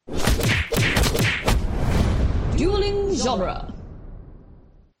genre.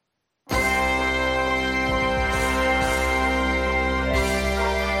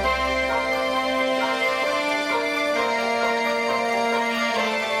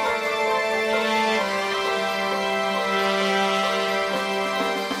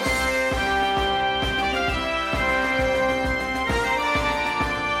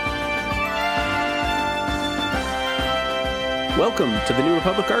 Welcome to the New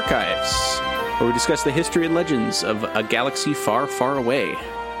Republic Archives, where we discuss the history and legends of a galaxy far, far away.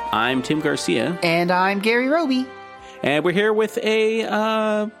 I'm Tim Garcia. And I'm Gary Roby. And we're here with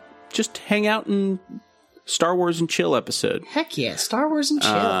a, just hang out and Star Wars and chill episode. Heck yeah, Star Wars and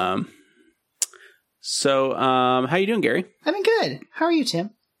chill. How you doing, Gary? I've been good. How are you, Tim?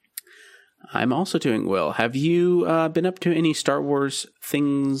 I'm also doing well. Have you been up to any Star Wars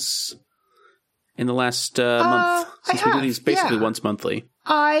things in the last month? Since we do these basically once monthly.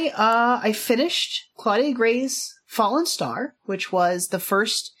 I finished Claudia Gray's Fallen Star, which was the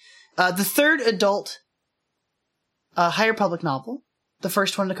third adult High Republic novel. The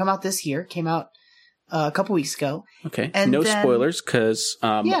first one to come out this year. Came out a couple weeks ago. Okay. And no spoilers, because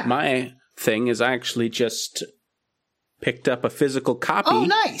my thing is I actually just picked up a physical copy. Oh,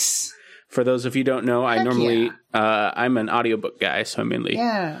 nice. For those of you who don't know, I normally, I'm an audiobook guy, so I mainly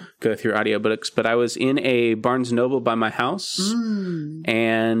go through audiobooks. But I was in a Barnes & Noble by my house,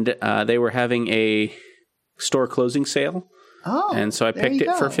 and they were having a store closing sale. Oh, and so I picked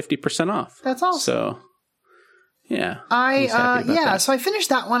it for 50% off. That's awesome. So, yeah. So I finished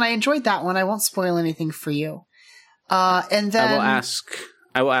that one. I enjoyed that one. I won't spoil anything for you. And then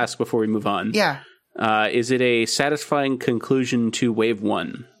I will ask before we move on. Yeah. Is it a satisfying conclusion to Wave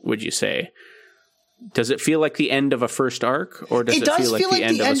 1, would you say? Does it feel like the end of a first arc, or does it feel like the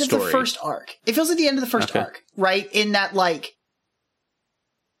end of a story? Of the first arc. It feels like the end of the first arc, right? In that, like,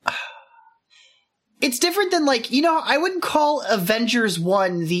 it's different than, like, I wouldn't call Avengers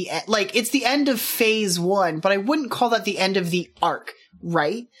 1 it's the end of Phase 1, but I wouldn't call that the end of the arc,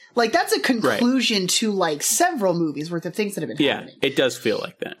 right? Like, that's a conclusion to, like, several movies worth of things that have been happening. Yeah, it does feel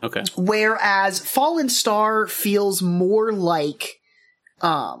like that. Okay. Whereas Fallen Star feels more like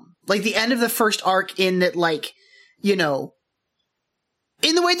the end of the first arc in that, like, in the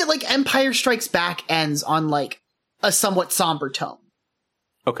way that, like, Empire Strikes Back ends on, like, a somewhat somber tone.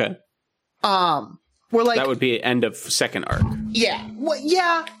 Okay. Where, like, that would be end of second arc. Yeah. Well,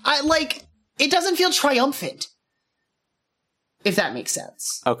 yeah. It doesn't feel triumphant. If that makes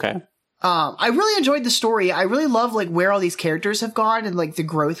sense. Okay. I really enjoyed the story. I really love, like, where all these characters have gone and, like, the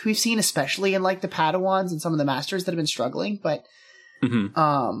growth we've seen, especially in, like, the Padawans and some of the Masters that have been struggling. But,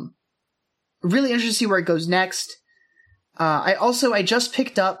 really interested to see where it goes next. I just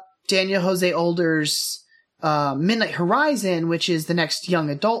picked up Daniel Jose Older's Midnight Horizon, which is the next young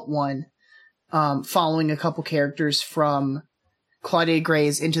adult one, following a couple characters from Claudia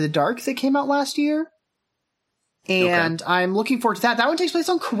Gray's Into the Dark that came out last year. And I'm looking forward to that. That one takes place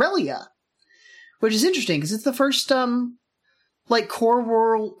on Corellia, which is interesting because it's the first, core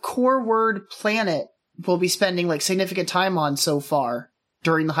word planet we'll be spending, like, significant time on so far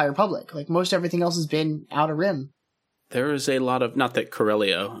during the High Republic. Like, most everything else has been Outer Rim. There is a lot of, not that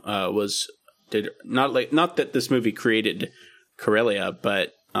Corellia not that this movie created Corellia,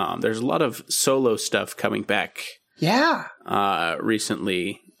 but there's a lot of solo stuff coming back. Yeah.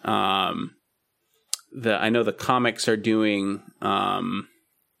 Recently. I know the comics are doing,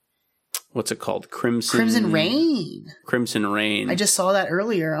 what's it called? Crimson Rain. Crimson Rain. I just saw that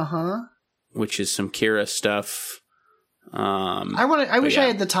earlier. Which is some Kira stuff. I wish I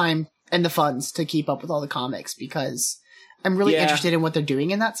had the time and the funds to keep up with all the comics because I'm really interested in what they're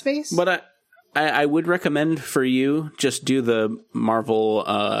doing in that space. But I would recommend for you just do the Marvel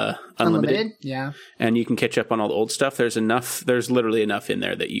Unlimited. Yeah. And you can catch up on all the old stuff. There's literally enough in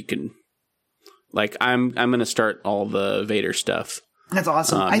there that you can. Like, I'm going to start all the Vader stuff. That's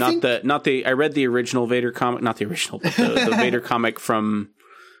awesome. I read the original Vader comic, not the original, but the Vader comic from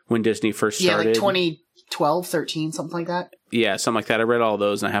when Disney first started. Yeah, like 2012, 13, something like that. Yeah, something like that. I read all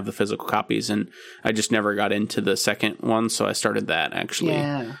those, and I have the physical copies, and I just never got into the second one, so I started that, actually.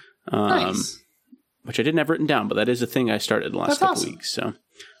 Yeah. Nice. Which I didn't have written down, but that is a thing I started the last couple weeks. So,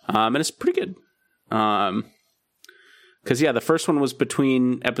 and it's pretty good. Because, the first one was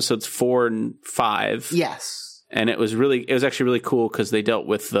between episodes 4 and 5. Yes. And it was actually really cool because they dealt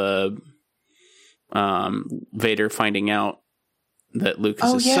with the Vader finding out that Luke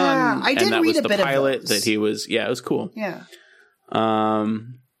is his son. I did and that read was a the bit pilot of those. that he was. Yeah, it was cool. Yeah. But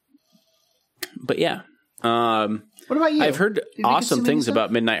yeah. What about you? I've heard awesome things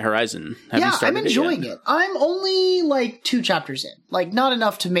about Midnight Horizon. Have you started I'm enjoying it. I'm only like 2 chapters in. Like, not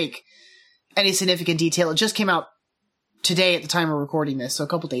enough to make any significant detail. It just came out today at the time of recording this, so a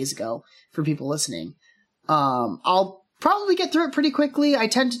couple days ago for people listening. I'll probably get through it pretty quickly. I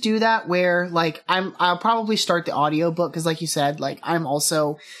tend to do that where, like, I'll probably start the audiobook because, like you said, like, I'm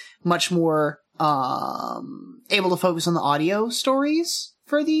also much more able to focus on the audio stories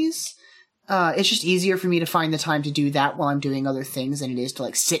for these. It's just easier for me to find the time to do that while I'm doing other things than it is to,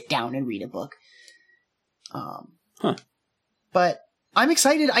 like, sit down and read a book. But I'm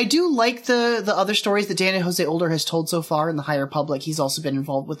excited. I do like the other stories that Daniel Jose Older has told so far in the High Republic. He's also been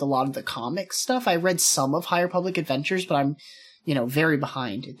involved with a lot of the comic stuff. I read some of High Republic Adventures, but I'm, very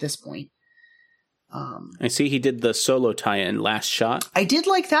behind at this point. I see he did the solo tie-in Last Shot. I did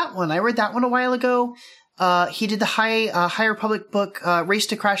like that one. I read that one a while ago. He did the High Republic book, Race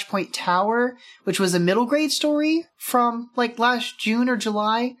to Crash Point Tower, which was a middle grade story from, like, last June or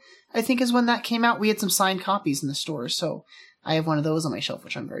July, I think is when that came out. We had some signed copies in the store, so I have one of those on my shelf,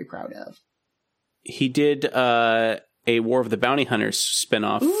 which I'm very proud of. He did a War of the Bounty Hunters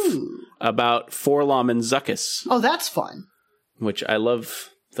spinoff about Forlom and Zuckuss. Oh, that's fun. Which I love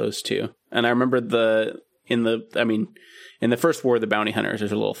those two. And I remember in the first War of the Bounty Hunters,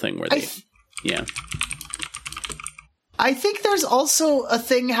 there's a little thing where they... yeah. I think there's also a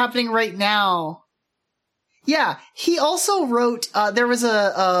thing happening right now. Yeah, he also wrote, there was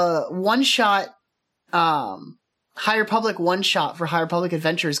a one-shot, High Republic one-shot for High Republic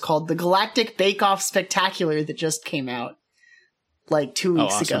Adventures called The Galactic Bake-Off Spectacular that just came out, like, 2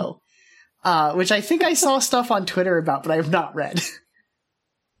 weeks ago. Which I think I saw stuff on Twitter about, but I have not read.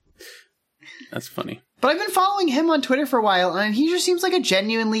 That's funny. But I've been following him on Twitter for a while, and he just seems like a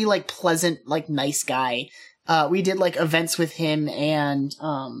genuinely, like, pleasant, like, nice guy. We did, like, events with him and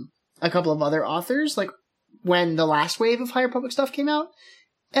a couple of other authors, like, when the last wave of High Republic stuff came out.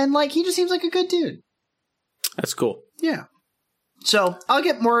 And, like, he just seems like a good dude. That's cool. Yeah. So, I'll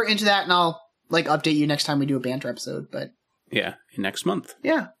get more into that, and I'll, like, update you next time we do a Banter episode, but... yeah, next month.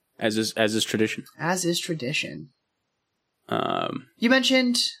 Yeah. As is tradition. As is tradition. You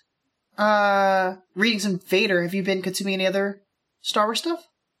mentioned reading some Vader. Have you been consuming any other Star Wars stuff?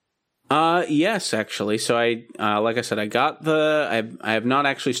 Yes, actually. So I, like I said, I have not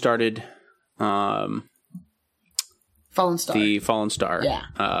actually started, Fallen Star. The Fallen Star. Yeah.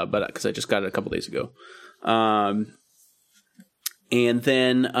 But because I just got it a couple days ago. And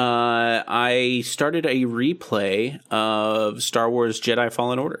then, I started a replay of Star Wars Jedi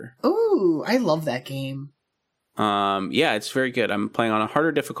Fallen Order. Ooh, I love that game. Yeah, it's very good. I'm playing on a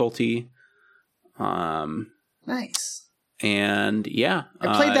harder difficulty. Nice. And yeah,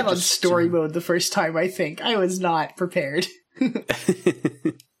 I played that on story mode the first time. I think I was not prepared.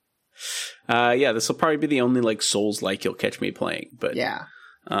 Yeah, this will probably be the only like Souls-like you'll catch me playing. But yeah,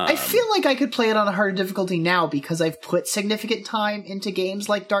 I feel like I could play it on a harder difficulty now because I've put significant time into games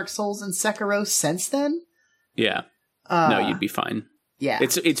like Dark Souls and Sekiro since then. Yeah, no, you'd be fine. Yeah,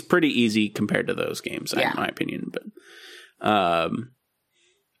 it's pretty easy compared to those games, in my opinion. But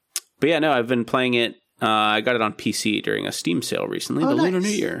yeah, no, I've been playing it. I got it on PC during a Steam sale recently, the Lunar New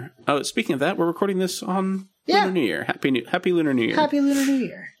Year. Oh, speaking of that, we're recording this on Lunar New Year. Happy Lunar New Year. Happy Lunar New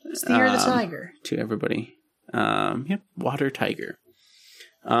Year. It's the year of the tiger. To everybody. Yep, water tiger.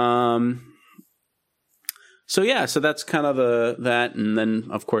 So yeah, so that's kind of that, and then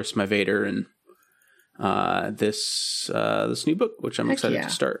of course my Vader and this new book, which I'm excited to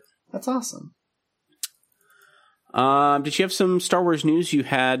start. That's awesome. Did you have some Star Wars news you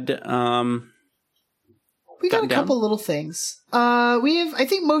had? We got a couple little things. I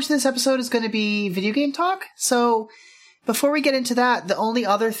think most of this episode is going to be video game talk. So before we get into that, the only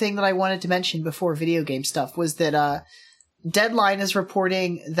other thing that I wanted to mention before video game stuff was that Deadline is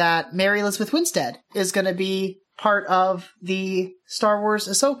reporting that Mary Elizabeth Winstead is going to be part of the Star Wars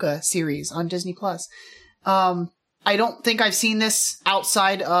Ahsoka series on Disney+. I don't think I've seen this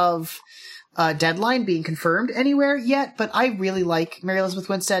outside of Deadline being confirmed anywhere yet, but I really like Mary Elizabeth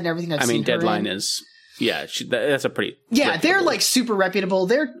Winstead and everything I've seen. I mean, Deadline is... yeah, that's a pretty... yeah, reputable. They're, like, super reputable.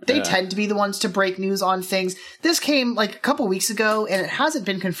 They tend to be the ones to break news on things. This came, like, a couple weeks ago, and it hasn't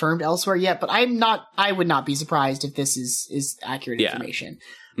been confirmed elsewhere yet, but I would not be surprised if this is accurate information.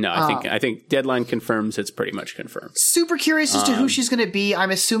 No, I think Deadline confirms it's pretty much confirmed. Super curious as to who she's going to be.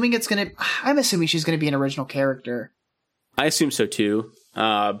 I'm assuming she's going to be an original character. I assume so, too.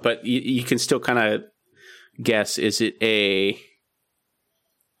 But you can still kind of guess, is it a...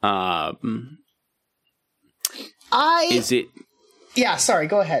 yeah, sorry,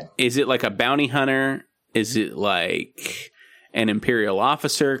 go ahead. Is it like a bounty hunter? Is it like an Imperial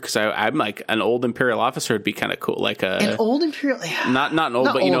officer, because I'm like an old Imperial officer would be kind of cool, like an old Imperial, not an old,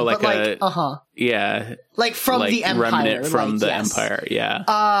 but you know, like a yeah, like from the Empire, remnant from the Empire,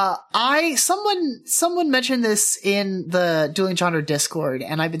 yeah. Someone mentioned this in the Dueling Genre Discord,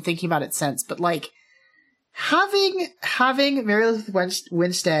 and I've been thinking about it since. But like having Meredith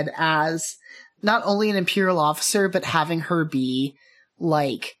Winstead as not only an Imperial officer, but having her be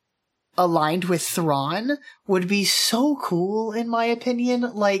like aligned with Thrawn would be so cool, in my opinion.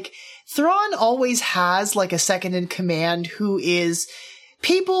 Like, Thrawn always has like a second in command who is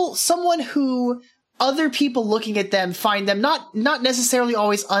someone who other people looking at them find them not necessarily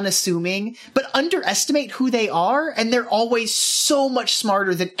always unassuming, but underestimate who they are, and they're always so much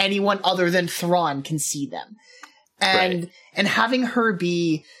smarter than anyone other than Thrawn can see them. And having her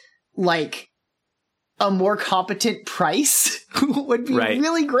be like a more competent Price would be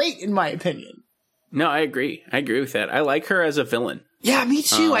really great, in my opinion. No, I agree. I agree with that. I like her as a villain. Yeah, me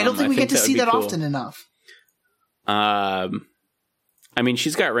too. I don't think we get to see that cool. often enough. I mean,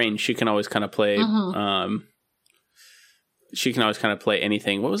 she's got range. She can always kind of play. She can always kind of play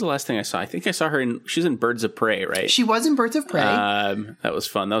anything. What was the last thing I saw? I think I saw her she's in Birds of Prey, right? She was in Birds of Prey. That was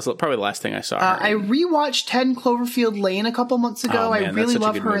fun. That was probably the last thing I saw her I rewatched 10 Cloverfield Lane a couple months ago. Oh, man, I really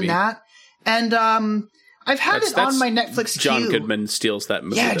love her movie. In that. And I've had it on my Netflix queue. John Goodman steals that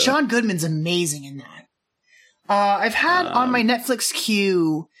movie. Yeah, though. John Goodman's amazing in that. I've had on my Netflix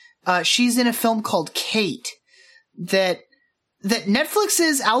queue, she's in a film called Kate that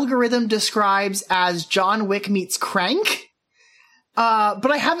Netflix's algorithm describes as John Wick meets Crank.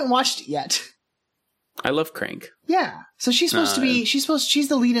 But I haven't watched it yet. I love Crank. Yeah. So she's supposed to be, she's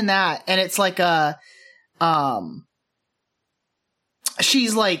the lead in that. And it's like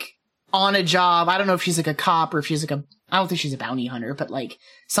she's like on a job. I don't know if she's like a cop or if she's like I don't think she's a bounty hunter, but like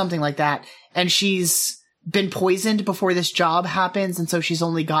something like that. And she's been poisoned before this job happens. And so she's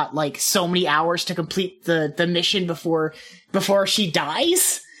only got like so many hours to complete the mission before she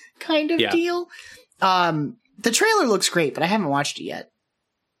dies, kind of deal. The trailer looks great, but I haven't watched it yet.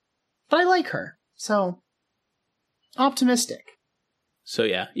 But I like her, so optimistic. So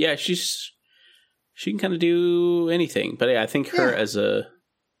yeah, she can kind of do anything. But yeah, I think her as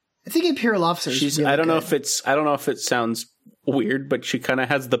I think Imperial officer. She's. Really I don't know if it sounds weird, but she kind of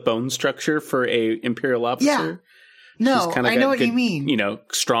has the bone structure for a Imperial officer. Yeah. No, I know what you mean. You know,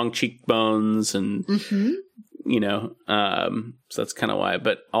 strong cheekbones and you know, so that's kind of why.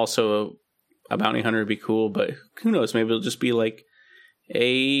 But also, a bounty hunter would be cool. But who knows? Maybe it'll just be like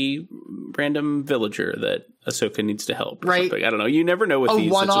a random villager that Ahsoka needs to help. Or something. I don't know. You never know with these.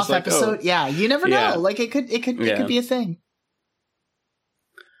 A one-off episode. Yeah, you never know. Like it could be a thing.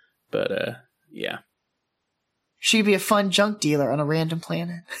 But yeah. She'd be a fun junk dealer on a random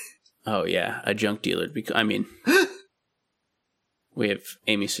planet. Oh yeah, a junk dealer. I mean, we have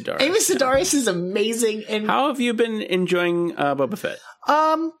Amy Sedaris. Amy Sedaris is amazing. And how have you been enjoying Boba Fett?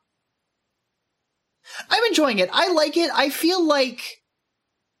 I'm enjoying it. I like it. I feel like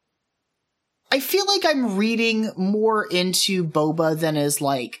I'm reading more into Boba than is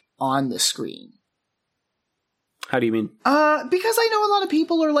like on the screen. How do you mean? Because I know a lot of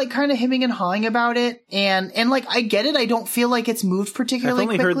people are like kind of hemming and hawing about it, and like I get it. I don't feel like it's moved particularly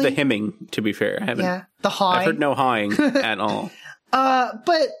quickly. I've only heard the hemming, to be fair. I haven't. Yeah, the hawing. I've heard no hawing at all.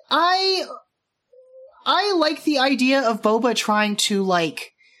 But I like the idea of Boba trying to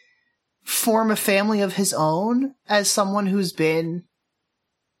like form a family of his own as someone who's been.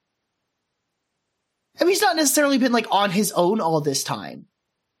 I mean, he's not necessarily been like on his own all this time,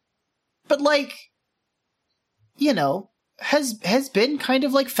 but like, you know, has been kind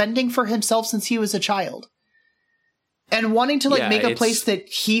of like fending for himself since he was a child. And wanting to like make a place that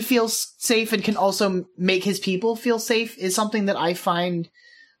he feels safe and can also make his people feel safe is something that I find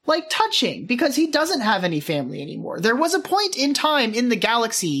like touching, because he doesn't have any family anymore. There was a point in time in the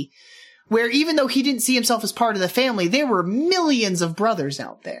galaxy where even though he didn't see himself as part of the family, there were millions of brothers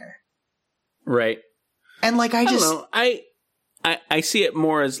out there. Right. And like, I just don't know. I see it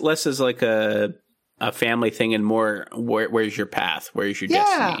less as like a family thing and more where's your path? Where's your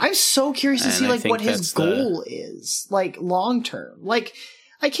destiny? Yeah, I'm so curious to see like what his goal is, like long term. Like,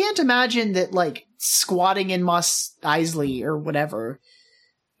 I can't imagine that like squatting in Mos Eisley or whatever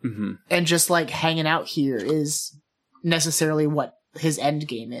and just like hanging out here is necessarily what his end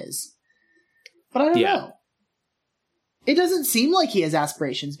game is. But I don't know. It doesn't seem like he has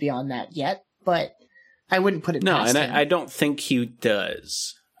aspirations beyond that yet, but I wouldn't put it past him. I don't think he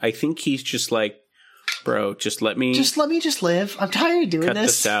does. I think he's just like, bro, just let me live. I'm tired of doing cut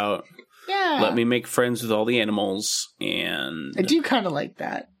this out. Yeah. Let me make friends with all the animals. And I do kind of like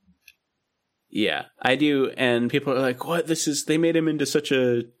that. Yeah, I do. And people are like, what? They made him into such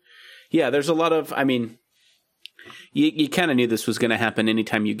a... Yeah, there's a lot of... I mean, you kind of knew this was going to happen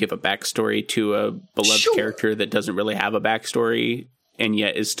anytime you give a backstory to a beloved character that doesn't really have a backstory and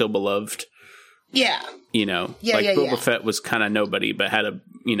yet is still beloved. Yeah. You know, Boba Fett was kind of nobody, but had a,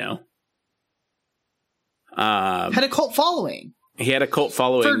 had a cult following. He had a cult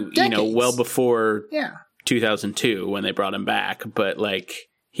following, well before 2002 when they brought him back. But,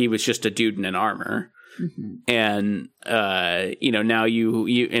 he was just a dude in an armor. Mm-hmm. And, now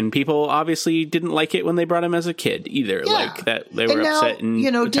you and people obviously didn't like it when they brought him as a kid either. Yeah. That they were upset in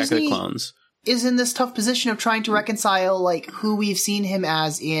Attack Disney of the Clones. Is in this tough position of trying to reconcile, who we've seen him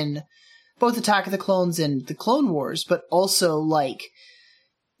as in both Attack of the Clones and the Clone Wars, but also,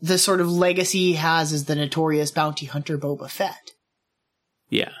 the sort of legacy he has as the notorious bounty hunter Boba Fett.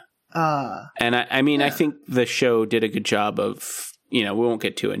 Yeah. And I think the show did a good job of, we won't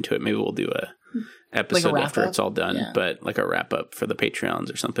get too into it. Maybe we'll do a episode after it's all done, but a wrap up for the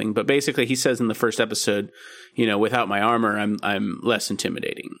Patreons or something. But basically he says in the first episode, without my armor, I'm less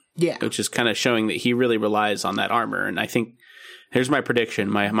intimidating. Yeah. Which is kind of showing that he really relies on that armor. And I think here's my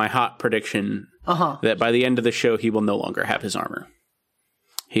prediction, my hot prediction, that by the end of the show, he will no longer have his armor.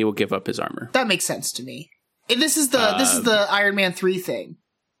 He will give up his armor. That makes sense to me. And this is the Iron Man 3 thing,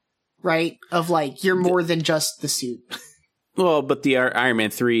 right? Of you're more than just the suit. Well, but the Iron Man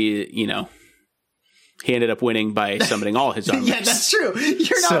 3, he ended up winning by summoning all his armors. Yeah, that's true.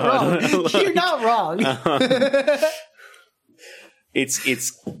 You're not wrong. You're not wrong.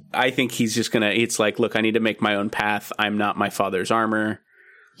 I think he's just gonna, look, I need to make my own path. I'm not my father's armor.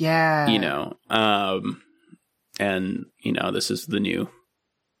 Yeah. And, this is the new.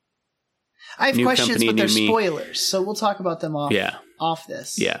 I have questions, but they're spoilers, so we'll talk about them off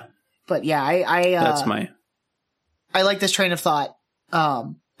this. Yeah. But yeah, I like this train of thought,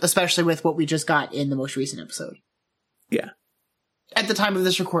 especially with what we just got in the most recent episode. Yeah. At the time of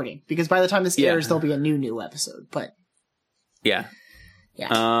this recording, because by the time this airs, there'll be a new episode, but... Yeah.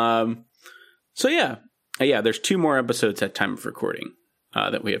 Yeah. So yeah. There's 2 more episodes at time of recording,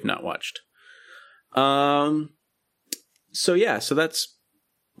 that we have not watched. So that's...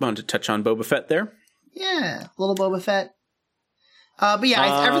 Want to touch on Boba Fett there? Yeah, little Boba Fett. But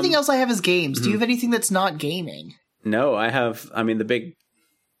yeah, everything else I have is games. Do you have anything that's not gaming? No, I have. I mean, the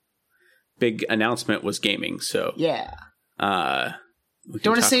big announcement was gaming. So yeah. Do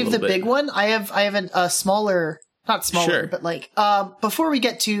you want to save the big one? I have a smaller, not smaller, but before we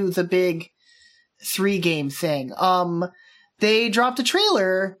get to the big 3 game thing, they dropped a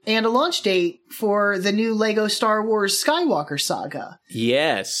trailer and a launch date for the new Lego Star Wars Skywalker Saga.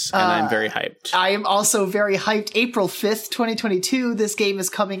 Yes, and I'm very hyped. I am also very hyped. April 5th, 2022, this game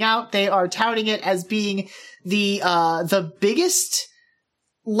is coming out. They are touting it as being the biggest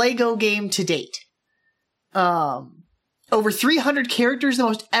Lego game to date. Over 300 characters, the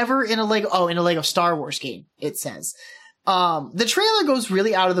most ever in a Lego Star Wars game, it says. The trailer goes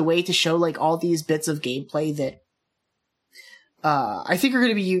really out of the way to show all these bits of gameplay that I think are going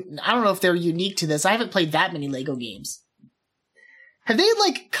to be... I don't know if they're unique to this. I haven't played that many Lego games. Have they had,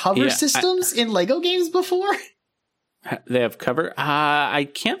 cover systems in Lego games before? They have cover? I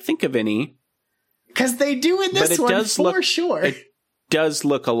can't think of any. Because they do in this one, for sure. It does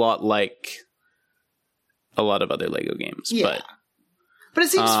look a lot like a lot of other Lego games. Yeah. But it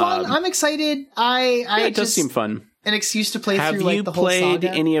seems fun. I'm excited. It does seem fun. An excuse to play through the whole saga. Have you played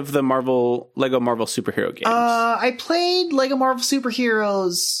any of the Lego Marvel superhero games? I played Lego Marvel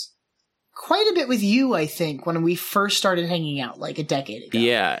Superheroes quite a bit with you, I think, when we first started hanging out, a decade ago.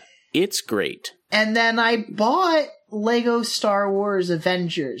 Yeah, it's great. And then I bought Lego Star Wars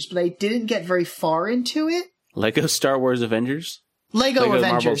Avengers, but I didn't get very far into it. Lego Star Wars Avengers? Lego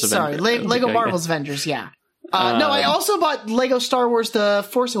Avengers, sorry. Lego Marvel's Avengers, yeah. No, I also bought Lego Star Wars The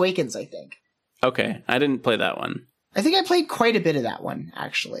Force Awakens, I think. Okay, I didn't play that one. I think I played quite a bit of that one,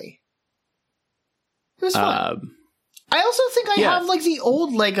 actually. It was fun. I also think I have, the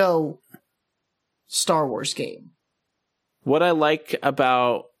old Lego Star Wars game. What I like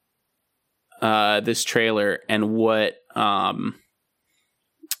about this trailer and what I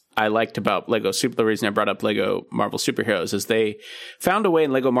liked about the reason I brought up Lego Marvel Superheroes is they found a way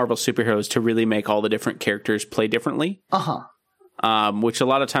in Lego Marvel Superheroes to really make all the different characters play differently. Which a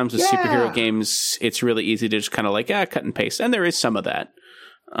lot of times with superhero games, it's really easy to just kind of cut and paste. And there is some of that,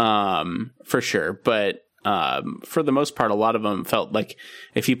 for sure. But for the most part, a lot of them felt like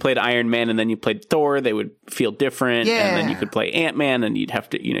if you played Iron Man and then you played Thor, they would feel different. Yeah. And then you could play Ant-Man and you'd have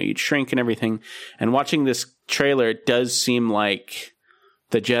to, you'd shrink and everything. And watching this trailer, it does seem like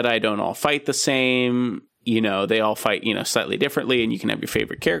the Jedi don't all fight the same. they all fight, slightly differently, and you can have your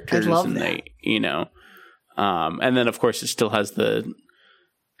favorite characters. I love and that. And then of course it still has the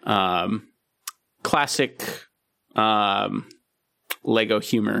classic Lego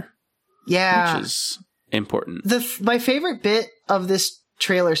humor. Yeah. Which is important. My favorite bit of this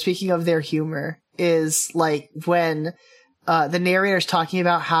trailer, speaking of their humor, is like when the narrator's talking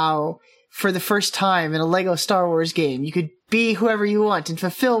about how for the first time in a Lego Star Wars game, you could be whoever you want and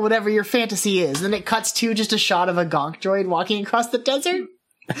fulfill whatever your fantasy is. Then it cuts to just a shot of a gonk droid walking across the desert.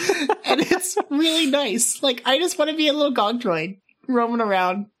 And it's really nice. Like, I just want to be a little gonk droid roaming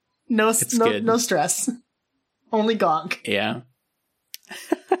around. No stress. Only gonk. Yeah.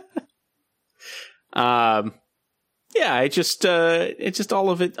 Yeah, it just all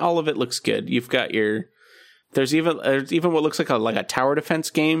of it looks good. You've got there's even what looks like a tower defense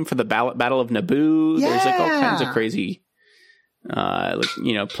game for the Battle of Naboo. Yeah. There's like all kinds of crazy,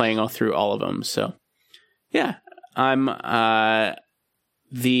 playing all through all of them. So yeah,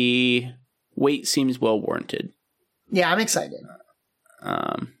 the wait seems well warranted. Yeah, I'm excited.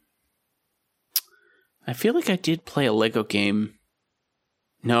 I feel like I did play a Lego game.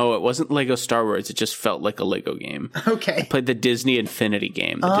 No, it wasn't Lego Star Wars. It just felt like a Lego game. Okay. I played the Disney Infinity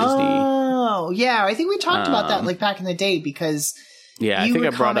game. Yeah. I think we talked about that like back in the day because I think I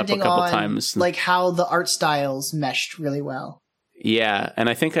brought up a couple times like how the art styles meshed really well. Yeah, and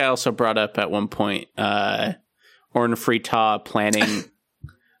I think I also brought up at one point Orn Free-Taw planning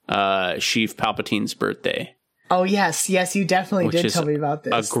Sheev Palpatine's birthday. Oh yes, you definitely did tell me about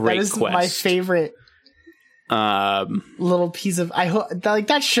this. A great that is quest. My favorite little piece of. I hope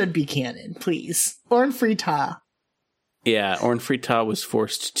that should be canon, please. Orn Free-Taw. Yeah, Orn Free-Taw was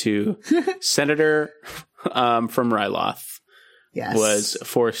forced to Senator from Ryloth. Yes, was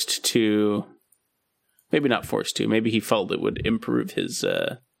forced to. Maybe not forced to. Maybe he felt it would improve his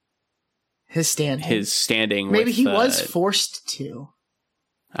standing. His standing. Maybe he was forced to.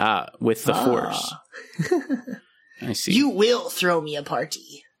 With the Force. I see. You will throw me a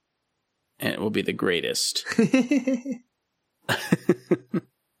party. And it will be the greatest.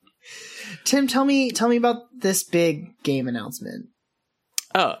 Tim, tell me about this big game announcement.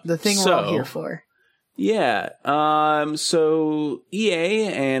 Oh, the thing we're all here for. Yeah. So EA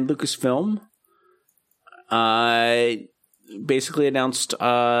and Lucasfilm basically announced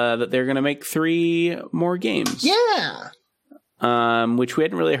that they're going to make 3 more games. Yeah. Which we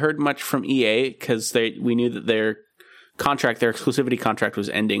hadn't really heard much from EA because we knew that their exclusivity contract was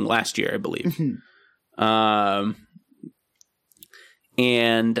ending last year, I believe. Mm-hmm.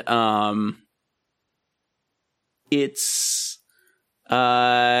 It's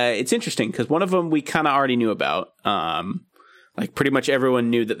interesting because one of them we kind of already knew about. Like pretty much everyone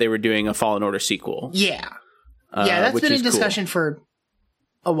knew that they were doing a Fallen Order sequel. Yeah. That's been in discussion for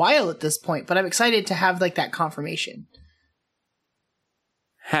a while at this point, but I'm excited to have like that confirmation.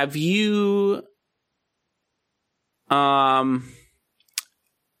 Have you what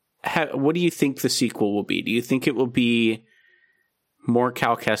do you think the sequel will be? Do you think it will be more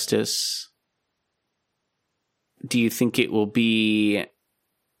Cal Kestis? Do you think it will be...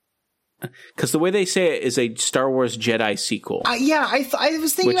 Because the way they say it is a Star Wars Jedi sequel. I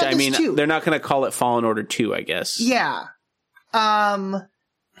was thinking about this too. They're not going to call it Fallen Order 2, I guess. Yeah. That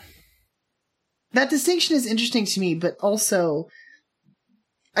distinction is interesting to me, but also...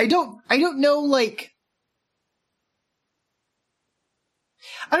 I don't know, like...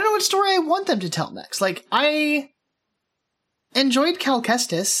 I don't know what story I want them to tell next. Like, I enjoyed Cal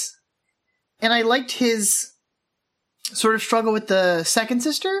Kestis, and I liked his sort of struggle with the second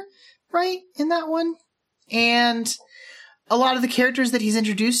sister, right, in that one. And a lot of the characters that he's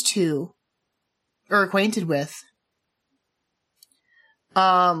introduced to or acquainted with.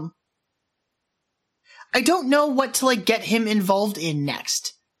 I don't know what to, like, get him involved in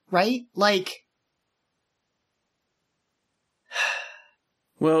next, right? Like...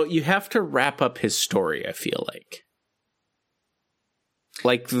 Well, you have to wrap up his story, I feel like.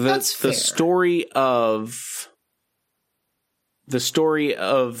 Like the story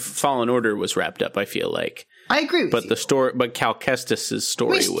of Fallen Order was wrapped up, I feel like. I agree with you. But Cal Kestis'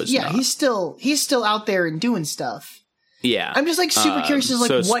 story was not. he's still out there and doing stuff. Yeah. I'm just like super curious as like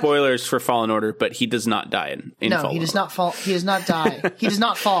so what spoilers for Fallen Order, but he does not die in Fallen Order. No, he does not fall. He does not die. He does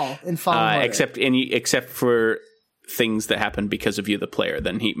not fall in Fallen Order. Except for things that happen because of you, the player,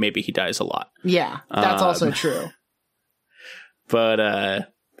 then maybe he dies a lot. Yeah, that's also true. But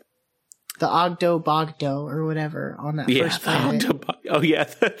the Ogdo Bogdo or whatever on that first planet.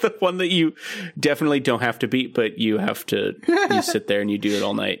 The one that you definitely don't have to beat, but you have to. You sit there and you do it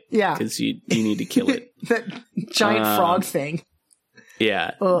all night. Yeah, because you need to kill it. That giant frog thing.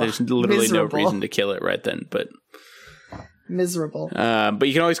 Yeah, Ugh, there's literally miserable. no reason to kill it right then, but miserable. But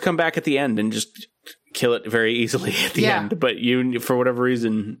you can always come back at the end and just kill it very easily at the end. But you, for whatever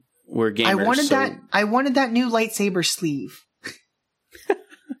reason, we're gamers. I wanted that new lightsaber sleeve.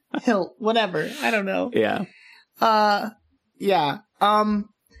 Hilt, whatever. I don't know. Yeah. Yeah.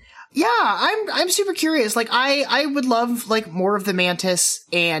 I'm super curious. Like, I would love, like, more of the Mantis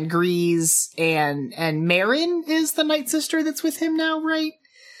and Grease and Marin is the Night Sister that's with him now, right?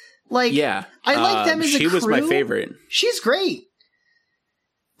 Like, yeah. I like them as a crew. She was my favorite. She's great.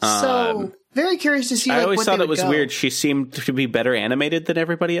 So, very curious to see, like, I always what thought they it was weird. She seemed to be better animated than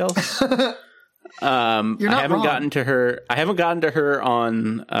everybody else. You're not I haven't wrong. gotten to her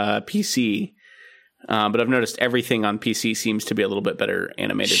on PC. But I've noticed everything on PC seems to be a little bit better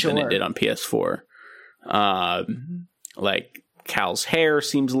animated than it did on PS4. Like Cal's hair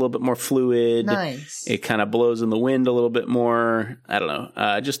seems a little bit more fluid. Nice. It kind of blows in the wind a little bit more. I don't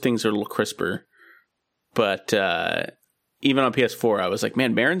know. Just things are a little crisper. But even on PS4, I was like,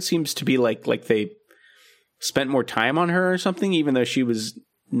 man, Marin seems to be like they spent more time on her or something, even though she was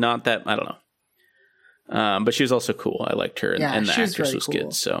not that. I don't know. But she was also cool. I liked her, and the actress was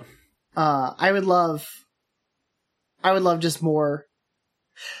good. So. I would love just more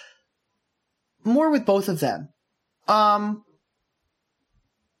with both of them. I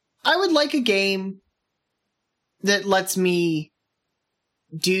would like a game that lets me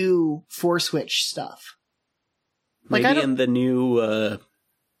do Force Switch stuff. Like, maybe in the new,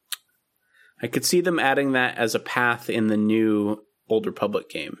 I could see them adding that as a path in the new Old Republic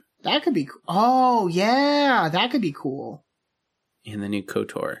game. That could be, oh yeah, that could be cool. In the new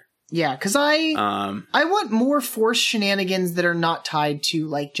KOTOR. Yeah, because I want more Force shenanigans that are not tied to,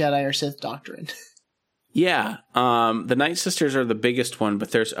 like, Jedi or Sith doctrine. Yeah, the Night Sisters are the biggest one,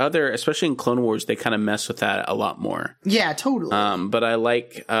 but there's other, especially in Clone Wars, they kind of mess with that a lot more. Yeah, totally. But I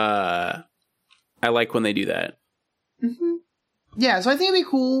like when they do that. Mm-hmm. Yeah, so I think it'd be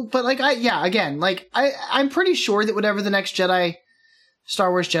cool, but, like, I'm pretty sure that whatever the next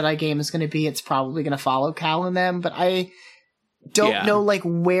Star Wars Jedi game is going to be, it's probably going to follow Cal and them, but I don't know, like,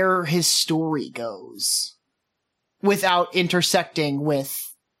 where his story goes without intersecting with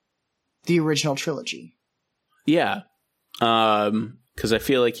the original trilogy. Yeah. Because I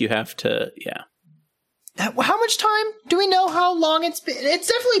feel like you have to, How much time? Do we know how long it's been? It's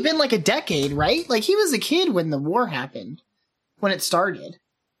definitely been like a decade, right? Like, he was a kid when the war happened, when it started.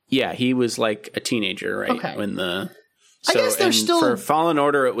 Yeah, he was like a teenager, right? Okay. I guess there's still... For Fallen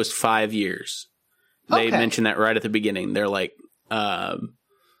Order, it was 5 years. They mentioned that right at the beginning. They're like, oh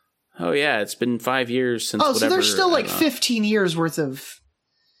yeah, it's been 5 years since whatever. So there's still like 15 years worth of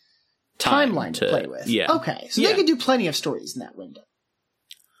timeline to play with. Yeah. Okay, so they could do plenty of stories in that window.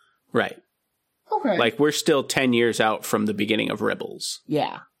 Right. Okay. Like, we're still 10 years out from the beginning of Rebels.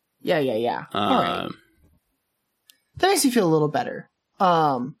 Yeah. All right. That makes me feel a little better.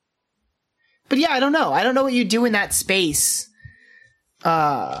 But yeah, I don't know. I don't know what you do in that space,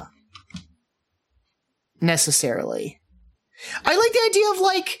 necessarily. I like the idea of,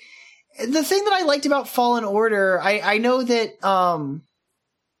 like, the thing that I liked about Fallen Order, I know that,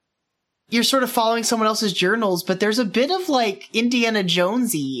 you're sort of following someone else's journals, but there's a bit of, like, Indiana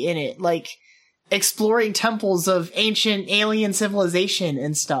Jonesy in it, like, exploring temples of ancient alien civilization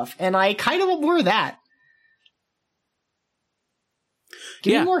and stuff, and I kind of want more of that.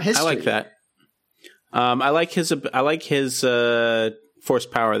 Give me more history. I like that. I like his force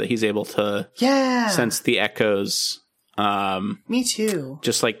power that he's able to sense the echoes. Me too.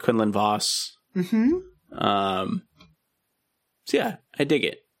 Just like Quinlan Voss. Mm-hmm. So yeah, I dig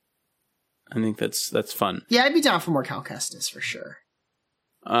it. I think that's fun. Yeah, I'd be down for more Cal Kestis for sure.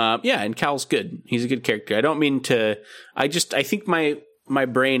 Yeah, and Cal's good. He's a good character. I don't mean to. I think my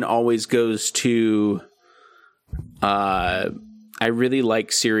brain always goes to. I really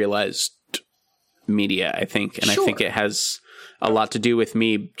like serialized media, I think, and I think it has a lot to do with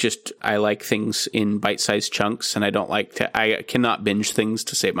me. Just I like things in bite-sized chunks, and I cannot binge things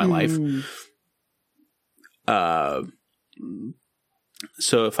to save my life.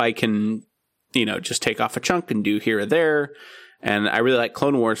 So if I can, just take off a chunk and do here or there. And I really like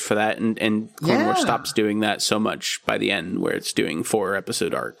Clone Wars for that, and Clone Wars stops doing that so much by the end, where it's doing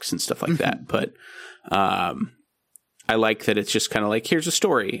 4-episode arcs and stuff like that. But I like that it's just kind of like, here's a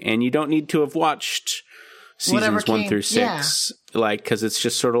story, and you don't need to have watched seasons 1 through 6, like, because it's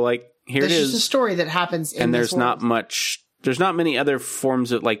just sort of like, here it is. It's just a story that happens in and this world. There's not many other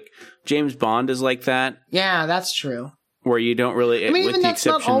forms of, like, James Bond is like that. Yeah, that's true. Where you don't really... I mean, even that's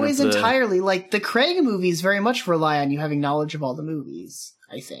not always entirely... Like, the Craig movies very much rely on you having knowledge of all the movies,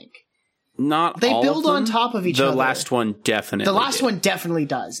 I think. Not they all build of them. on top of each other. The last one definitely. The last one definitely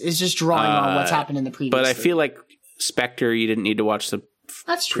does. It's just drawing on what's happened in the previous. But I feel like Spectre, you didn't need to watch the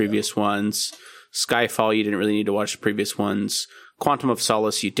previous ones. Skyfall, you didn't really need to watch the previous ones. Quantum of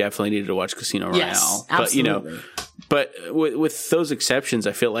Solace, you definitely needed to watch Casino Royale. Yes, absolutely. But with those exceptions,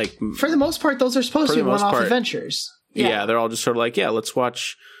 I feel like for the most part, those are supposed to be one-off adventures. Yeah, they're all just sort of like, let's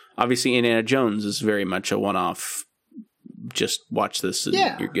watch. Obviously, Indiana Jones is very much a one-off. Just watch this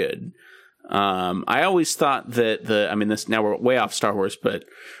and you're good. I always thought that this now we're way off Star Wars, but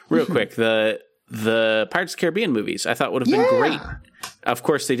real quick, the Pirates of the Caribbean movies I thought would have been great. Of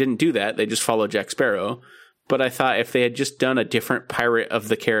course, they didn't do that. They just followed Jack Sparrow. But I thought if they had just done a different Pirate of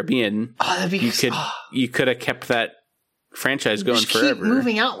the Caribbean, you could have kept that franchise going forever. Keep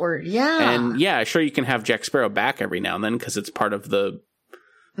moving outward, And sure, you can have Jack Sparrow back every now and then because it's part of the,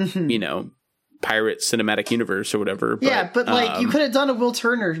 pirate cinematic universe or whatever. But like you could have done a Will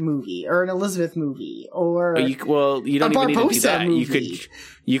Turner movie or an Elizabeth movie or you don't even need to do that. Movie.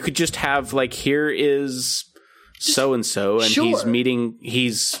 You could just have like, here is so and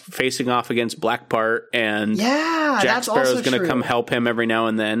he's facing off against Blackbart and Jack Sparrow's going to come help him every now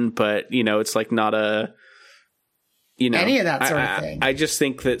and then, but it's like not a any of that sort of thing. I just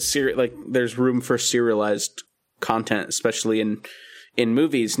think that there's room for serialized content, especially in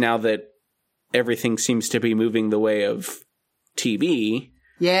movies now that everything seems to be moving the way of TV.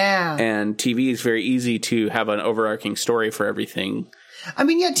 Yeah. And TV is very easy to have an overarching story for everything. I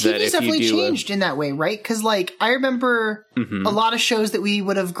mean, TV's definitely changed in that way, right? Because, like, I remember a lot of shows that we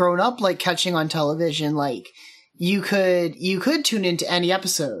would have grown up, like, catching on television. Like, you could tune into any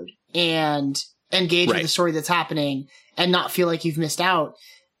episode and engage with the story that's happening and not feel like you've missed out.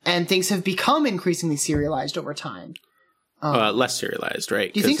 And things have become increasingly serialized over time. Less serialized,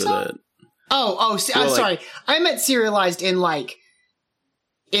 right? Do you think so? Sorry. I meant serialized in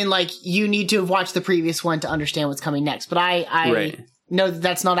you need to have watched the previous one to understand what's coming next. But I know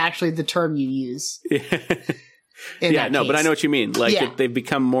that's not actually the term you use. But I know what you mean. Like they've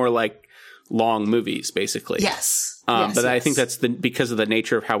become more like long movies, basically. Yes. But I think that's because of the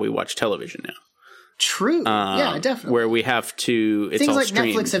nature of how we watch television now. True. Yeah, definitely. Where we have to. It's things all like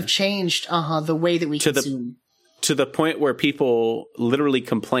streamed. Netflix have changed the way that we consume. To the point where people literally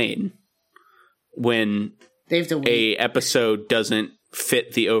complain when they have to wait. A episode doesn't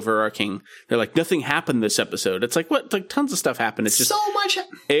fit the overarching. They're like, nothing happened this episode. It's like, what? Like, tons of stuff happened. It's just so much.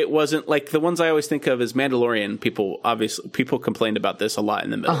 It wasn't like the ones I always think of as Mandalorian. People complained about this a lot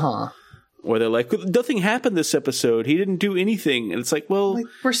in the middle. Where they're like, nothing happened this episode. He didn't do anything. And it's like, well,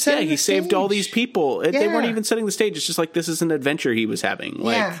 he saved all these people. They weren't even setting the stage. It's just like, this is an adventure he was having.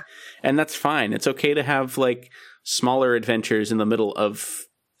 And that's fine. It's okay to have like smaller adventures in the middle of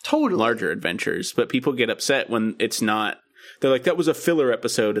larger adventures. But people get upset when it's not. They're like, that was a filler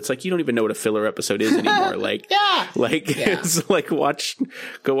episode. It's like, you don't even know what a filler episode is anymore. Like, it's like,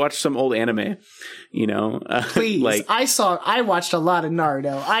 go watch some old anime, Please. Like, I watched a lot of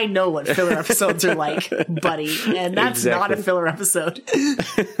Naruto. I know what filler episodes are like, buddy. And that's not a filler episode.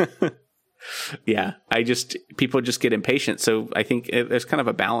 People just get impatient. So I think there's kind of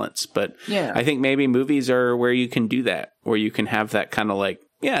a balance, but I think maybe movies are where you can do that, where you can have that kind of like,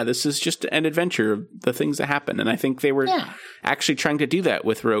 this is just an adventure of the things that happen. And I think they were actually trying to do that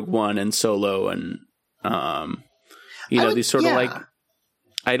with Rogue One and Solo and, these sort of like,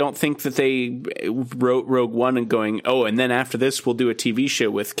 I don't think that they wrote Rogue One and going, and then after this, we'll do a TV show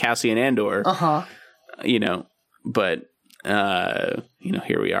with Cassian Andor, but,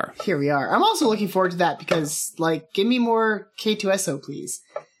 here we are. Here we are. I'm also looking forward to that because, like, give me more K2SO, please.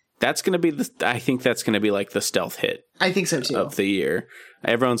 That's going to be I think that's going to be like the stealth hit. I think so too. Of the year.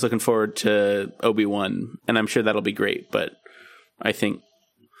 Everyone's looking forward to Obi-Wan, and I'm sure that'll be great, but I think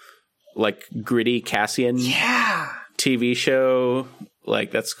like gritty Cassian TV show, like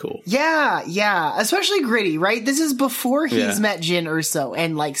that's cool. Yeah. Especially gritty, right? This is before he's met Jyn Erso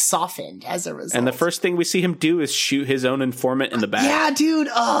and like softened as a result. And the first thing we see him do is shoot his own informant in the back. Yeah, dude.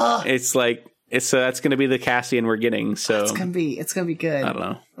 It's like that's going to be the Cassian we're getting. So it's going to be good. I don't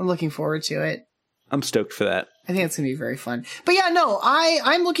know. I'm looking forward to it. I'm stoked for that. I think it's going to be very fun. But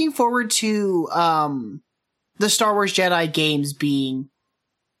I'm looking forward to the Star Wars Jedi games being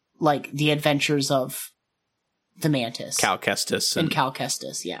like the adventures of the Mantis. Cal Kestis. And Cal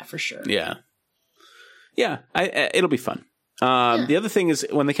Kestis, yeah, for sure. Yeah. Yeah, it'll be fun. The other thing is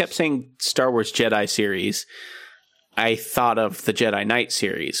when they kept saying Star Wars Jedi series, I thought of the Jedi Knight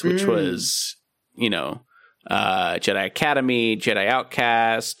series, which was, Jedi Academy, Jedi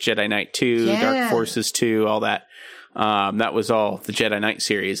Outcast, Jedi Knight 2, Dark Forces 2, all that. That was all the Jedi Knight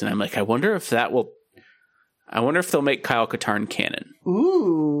series. And I'm like, I wonder if they'll make Kyle Katarn canon.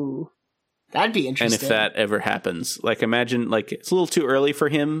 Ooh. That'd be interesting. And if that ever happens, like, imagine, like, it's a little too early for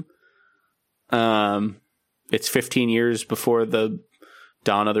him. It's 15 years before the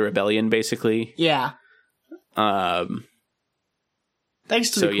dawn of the rebellion, basically. Yeah. Thanks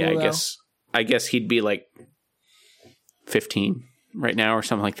to so yeah, I guess he'd be like 15 right now or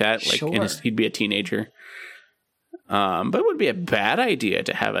something like that. Like, sure. He'd be a teenager. But it would be a bad idea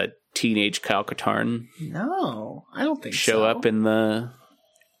to have a teenage Kyle Katarn. No, I don't think show up in the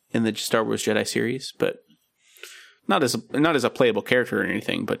Star Wars Jedi series, but not as a playable character or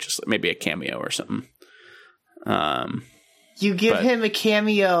anything, but just maybe a cameo or something. You give him a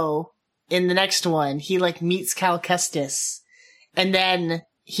cameo in the next one. He like meets Cal Kestis, and then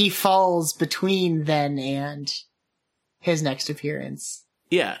he falls between then and his next appearance.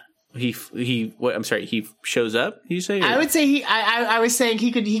 Yeah. He shows up, you say? I would say I was saying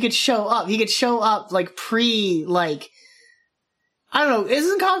he could show up. He could show up like I don't know,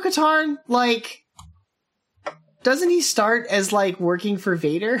 isn't Kyle Katarn like, doesn't he start as like working for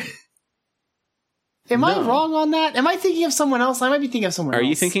Vader? Am I wrong on that? Am I thinking of someone else? I might be thinking of someone else. Are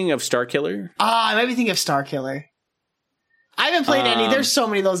you thinking of Starkiller? I might be thinking of Starkiller. I haven't played any. There's so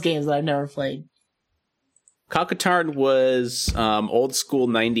many of those games that I've never played. Kyle Katarn was old school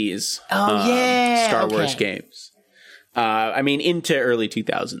 90s Star Wars games. I mean, into early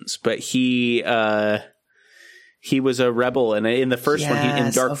 2000s, but he was a rebel, and in the first one,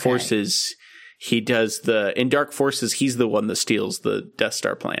 in Dark Forces, he's the one that steals the Death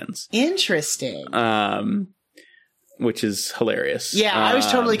Star plans. Interesting. Which is hilarious. Yeah, I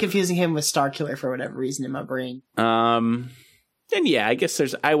was totally confusing him with Starkiller for whatever reason in my brain. And yeah, I guess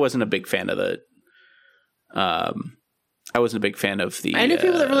I wasn't a big fan of the. I wasn't a big fan of the. I know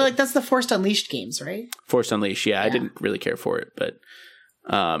people that really like that's the Force Unleashed games, right? Force Unleashed, yeah, I didn't really care for it, but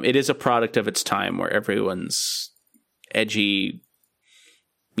it is a product of its time where everyone's edgy,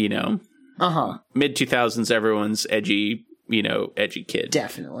 mid 2000s, everyone's edgy, edgy kid,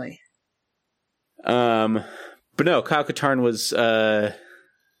 definitely. But no, Kyle Katarn was.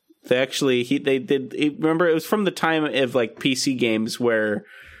 Remember, it was from the time of like PC games where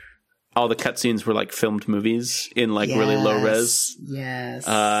all the cutscenes were like filmed movies in like really low res. Yes.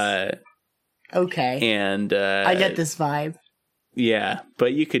 Okay. And I get this vibe. Yeah,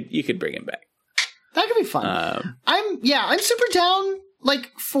 but you could bring him back. That could be fun. I'm super down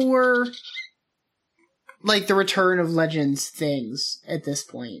like for like the Return of Legends things at this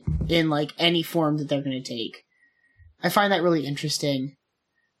point in like any form that they're going to take. I find that really interesting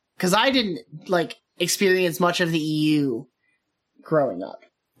because I didn't like experience much of the EU growing up.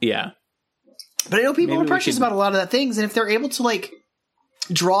 Yeah. But I know people are precious about a lot of that things, and if they're able to like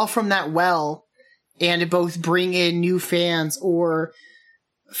draw from that well and both bring in new fans or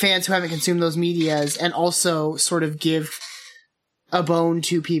fans who haven't consumed those medias and also sort of give a bone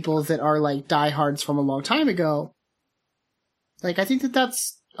to people that are like diehards from a long time ago, like I think that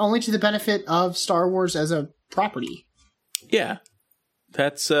that's only to the benefit of Star Wars as a property. Yeah.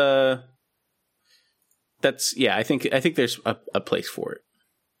 That's I think there's a place for it.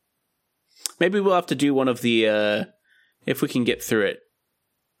 Maybe we'll have to do one of the, if we can get through it,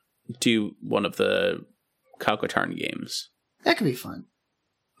 do one of the Kyle Katarn games. That could be fun.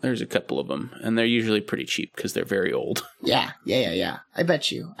 There's a couple of them, and they're usually pretty cheap because they're very old. Yeah. I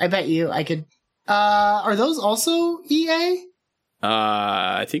bet you I could. Are those also EA?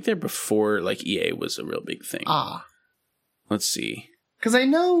 I think they're before like EA was a real big thing. Let's see. Because I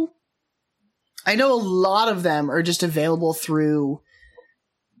know a lot of them are just available through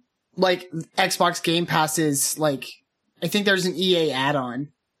like Xbox Game Passes. Like I think there's an EA add-on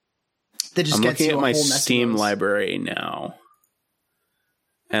that just gets you a whole mess of those. I'm looking at my Steam library now,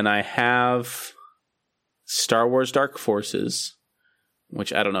 and I have Star Wars Dark Forces,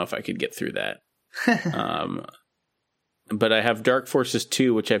 which I don't know if I could get through that. But I have Dark Forces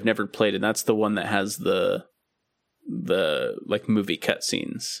 2, which I've never played, and that's the one that has the like movie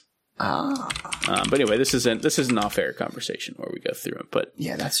cutscenes. But anyway, this is an off-air conversation where we go through them. But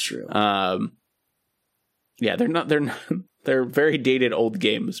yeah, that's true. Yeah, they're very dated old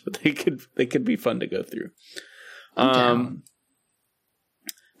games, but they could be fun to go through.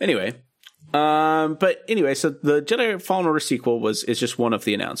 Anyway, so the Jedi Fallen Order sequel is just one of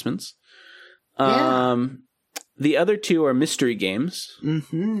the announcements. The other two are mystery games.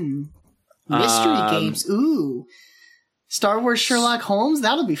 Mm-hmm. Mystery games. Ooh. Star Wars Sherlock Holmes?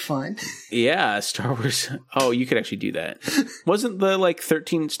 That'll be fun. Yeah, Star Wars. Oh, you could actually do that. Wasn't the like Star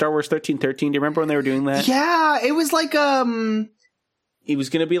Wars 1313? Do you remember when they were doing that? Yeah, it was like it was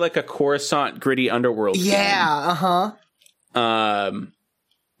going to be like a Coruscant gritty underworld game. Yeah, and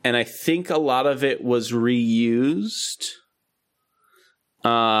I think a lot of it was reused.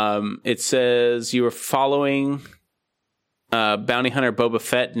 It says you were following bounty hunter Boba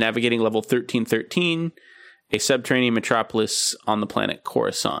Fett navigating level 1313, a subterranean metropolis on the planet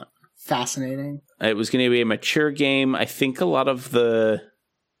Coruscant. Fascinating. It was going to be a mature game. I think a lot of the...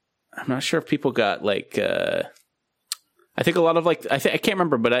 I'm not sure if people got like... I think a lot of like... I can't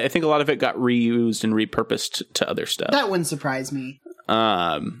remember, but I think a lot of it got reused and repurposed to other stuff. That wouldn't surprise me.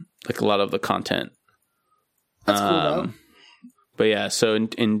 Like a lot of the content. That's cool, though. But yeah, so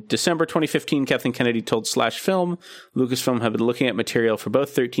in December 2015, Kathleen Kennedy told Slash Film, Lucasfilm had been looking at material for both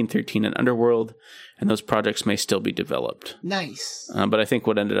 1313 and Underworld, and those projects may still be developed. Nice. But I think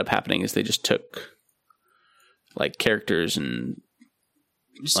what ended up happening is they just took like characters and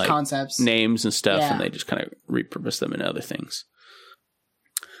just like, concepts, names and stuff, and they just kind of repurposed them into other things.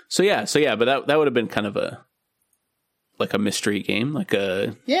 So yeah, but that would have been kind of a mystery game, like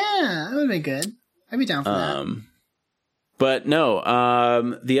a that would have been good. I'd be down for that. But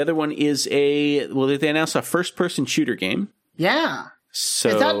no, the other one is they announced a first-person shooter game. Yeah. So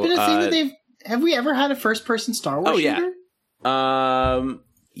has that been a thing that have we ever had a first-person Star Wars shooter?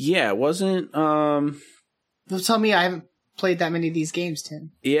 Yeah, it wasn't, Don't tell me I haven't played that many of these games,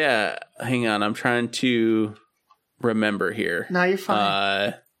 Tim. Yeah, hang on, I'm trying to remember here. No, you're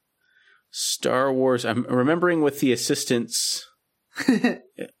fine. Star Wars, I'm remembering with the assistants...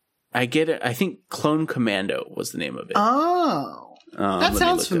 I get it. I think Clone Commando was the name of it. Oh. That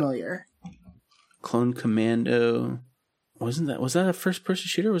sounds familiar. Clone Commando. Was that a first person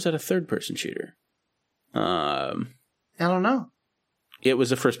shooter or was that a third person shooter? I don't know. It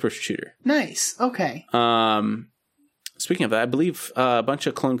was a first person shooter. Nice. Okay. Speaking of that, I believe a bunch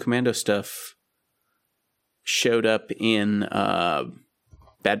of Clone Commando stuff showed up in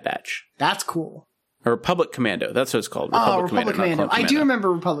Bad Batch. That's cool. Or Republic Commando. That's what it's called. Republic Commando. I do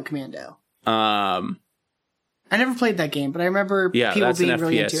remember Republic Commando. I never played that game, but I remember people being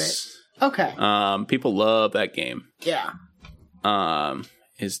really into it. Okay. People love that game. Yeah.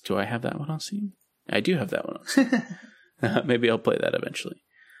 Do I have that one on Steam? I do have that one on Steam. Maybe I'll play that eventually.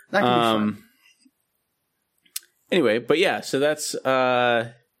 That could be fun. Anyway, but yeah, so that's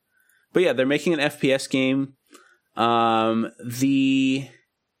but yeah, they're making an FPS game.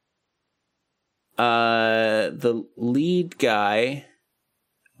 The lead guy,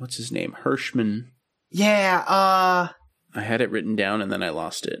 what's his name? Hirschman. Yeah, I had it written down and then I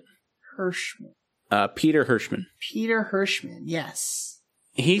lost it. Hirschman. Peter Hirschman. Peter Hirschman, yes.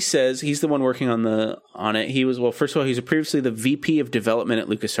 He says he's the one working on it. He was, first of all, he was previously the VP of development at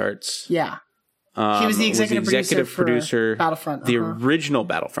LucasArts. Yeah. He was the executive producer Battlefront. The original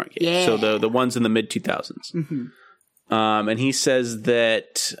Battlefront game. Yeah. So the ones in the mid-2000s. Mm-hmm. And he says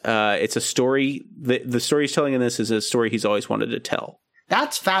that it's a story. The story he's telling in this is a story he's always wanted to tell.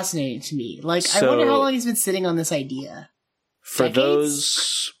 That's fascinating to me. I wonder how long he's been sitting on this idea. For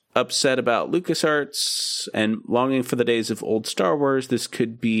those upset about LucasArts and longing for the days of old Star Wars, this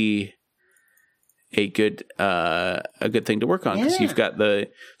could be a good thing to work on, because you've got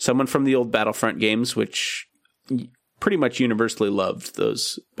someone from the old Battlefront games, which pretty much universally loved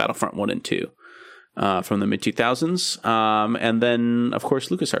those Battlefront 1 and 2. From the mid-2000s. And then, of course,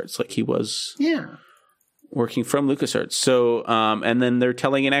 LucasArts. Like, he was working from LucasArts. So, and then they're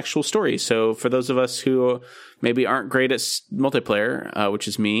telling an actual story. So, for those of us who maybe aren't great at multiplayer, which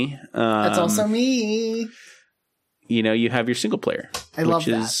is me. That's also me. You know, you have your single player. I love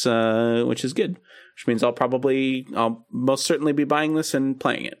that. Which is good. Which means I'll most certainly be buying this and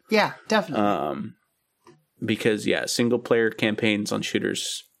playing it. Yeah, definitely. Because, single player campaigns on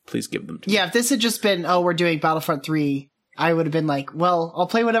shooters... Please give them to me. Yeah, if this had just been, we're doing Battlefront 3, I would have been like, well, I'll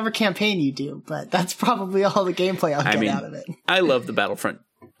play whatever campaign you do, but that's probably all the gameplay I'll get out of it. I love the Battlefront.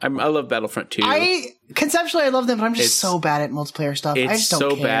 I love Battlefront 2. Conceptually, I love them, but I'm just so bad at multiplayer stuff. I just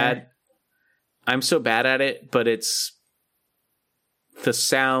don't care. Bad. I'm so bad at it, but it's the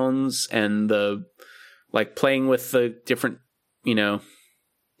sounds and the, like, playing with the different,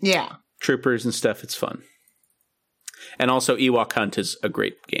 troopers and stuff. It's fun. And also, Ewok Hunt is a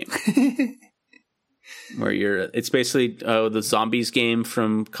great game. Where it's basically the zombies game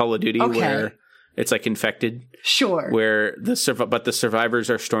from Call of Duty, where it's like infected. Sure. Where the survivors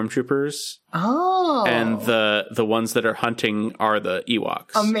are stormtroopers. Oh. And the ones that are hunting are the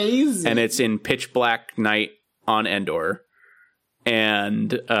Ewoks. Amazing. And it's in pitch black night on Endor. And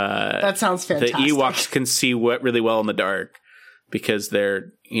that sounds fantastic. The Ewoks can see really well in the dark, because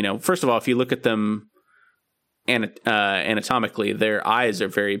they're, first of all, if you look at them anatomically, their eyes are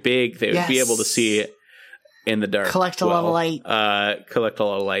very big. They would be able to see it in the dark. Collect a lot of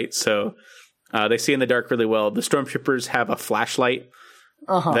light. So they see in the dark really well. The stormtroopers have a flashlight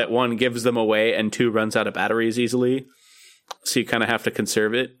that one gives them away and two runs out of batteries easily. so you kind of have to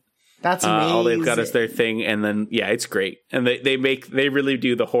conserve it. That's amazing. All they've got is their thing, and then it's great. And they really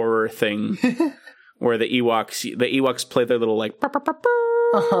do the horror thing where the Ewoks play their little like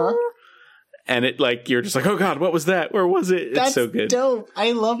and it like you're just like, oh god, what was that? Where was it? It's so good. Dope.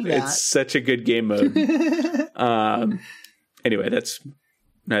 I love that. It's such a good game mode. Anyway, that's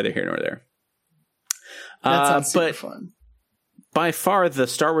neither here nor there. That sounds super fun. By far, the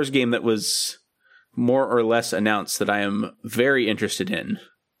Star Wars game that was more or less announced that I am very interested in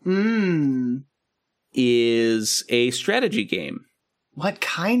is a strategy game. What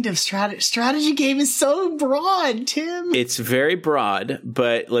kind of strategy game is so broad, Tim? It's very broad,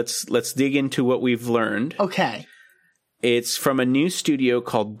 but let's dig into what we've learned. Okay. It's from a new studio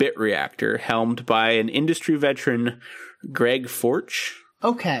called Bit Reactor, helmed by an industry veteran, Greg Forch.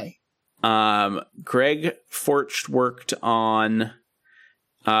 Okay. Greg Forch worked on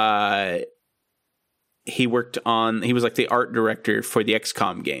he was like the art director for the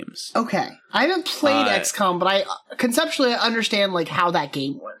XCOM games. Okay. I haven't played XCOM, but I conceptually understand like how that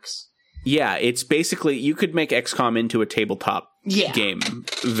game works. Yeah, it's basically you could make XCOM into a tabletop game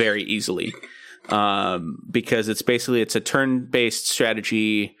very easily. Because it's a turn-based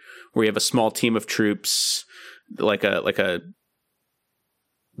strategy where you have a small team of troops,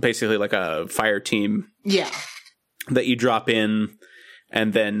 basically like a fire team. Yeah. That you drop in,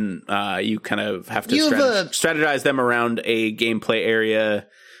 and then you kind of have to strategize them around a gameplay area,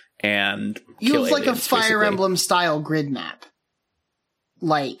 and you have like a Fire Emblem style grid map.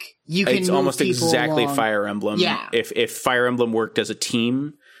 Like you can. It's almost exactly along. Fire Emblem. Yeah. If Fire Emblem worked as a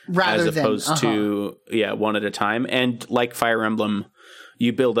team, rather as opposed to one at a time, and like Fire Emblem,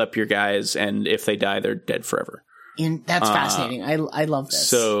 you build up your guys, and if they die, they're dead forever. And that's fascinating. I love this.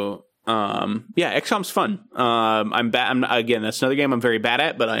 So, XCOM's fun. Again, that's another game I'm very bad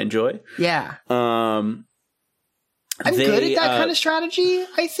at, but I enjoy. Yeah. I'm good at that kind of strategy,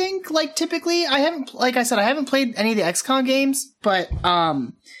 I think. Like, typically, I haven't played any of the XCOM games, but I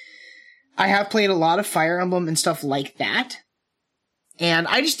have played a lot of Fire Emblem and stuff like that. And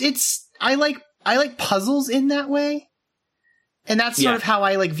I like puzzles in that way. And that's sort of how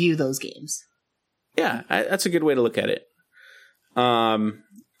I like view those games. Yeah, that's a good way to look at it.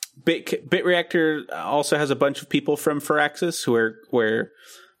 Bit Reactor also has a bunch of people from Firaxis where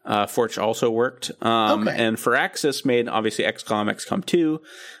Forge also worked. And Firaxis made obviously XCOM 2.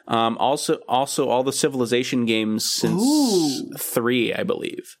 Also all the Civilization games since 3, I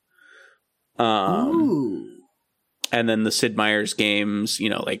believe. And then the Sid Meier's games,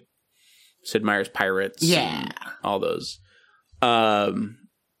 like Sid Meier's Pirates. Yeah. And all those.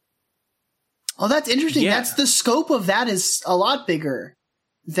 Oh, that's interesting. Yeah. That's the scope of that is a lot bigger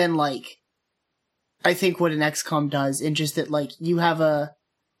than like I think what an XCOM does, in just that like you have a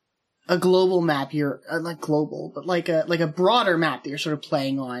global map. You're not global, but like a broader map that you're sort of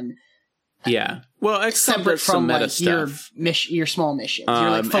playing on. Yeah. Well, XCOM does some meta stuff. Your small missions. You're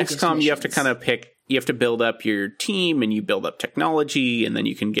like focused XCOM, missions. You have to kind of pick. You have to build up your team, and you build up technology, and then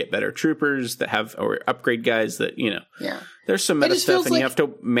you can get better troopers that have or upgrade guys that Yeah. There's some meta stuff, and you have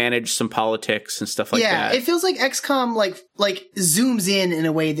to manage some politics and stuff like that. Yeah, it feels like XCOM like zooms in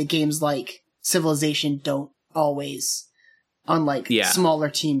a way that games like Civilization don't always, on smaller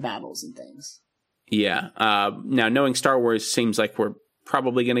team battles and things. Yeah. Now, knowing Star Wars, seems like we're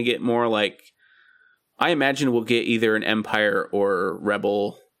probably going to get more like, I imagine we'll get either an Empire or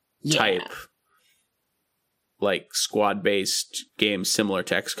Rebel type, like squad-based game similar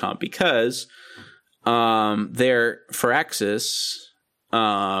to XCOM, because Firaxis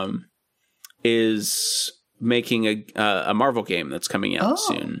is making a Marvel game that's coming out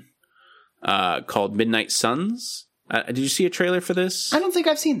soon, called Midnight Suns. Did you see a trailer for this? I don't think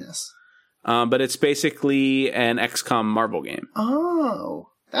I've seen this. But it's basically an XCOM Marvel game. Oh,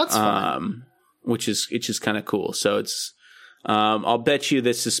 that's fun. Which is kind of cool. So it's, I'll bet you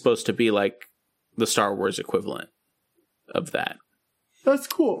this is supposed to be like the Star Wars equivalent of that. That's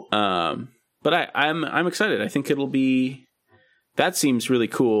cool. But I'm excited. I think it'll be, that seems really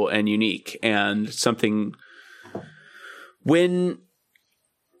cool and unique, and something. When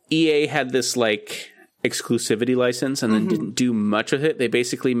EA had this like exclusivity license and then didn't do much with it, they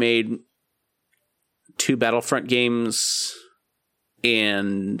basically made 2 Battlefront games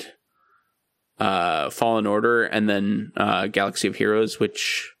and Fallen Order, and then Galaxy of Heroes,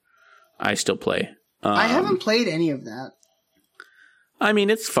 which I still play. I haven't played any of that. I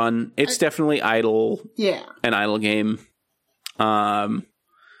mean, it's fun. It's definitely idle. Yeah. An idle game. And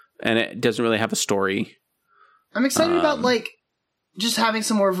it doesn't really have a story. I'm excited about, like, just having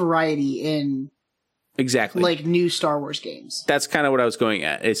some more variety in Exactly. Like new Star Wars games. That's kind of what I was going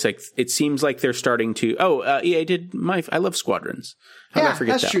at. It's like, it seems like they're starting to, I love Squadrons. How did I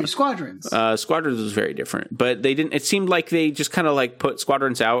forget that's that true. one? Squadrons. Squadrons was very different, but it seemed like they just kind of like put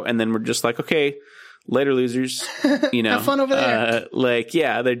Squadrons out and then were just like, okay, later losers, you know. Have fun over there.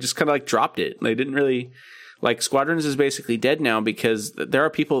 They just kind of like dropped it. They didn't really, like, Squadrons is basically dead now because there are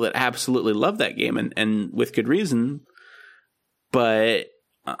people that absolutely love that game and with good reason, but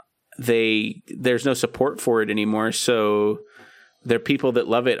there's no support for it anymore. So their people that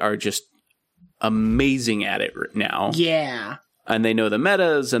love it are just amazing at it now. Yeah. And they know the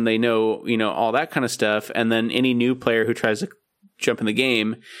metas and they know, all that kind of stuff. And then any new player who tries to jump in the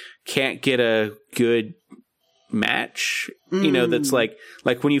game can't get a good match, that's like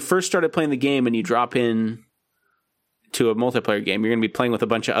when you first started playing the game and you drop in to a multiplayer game, you're going to be playing with a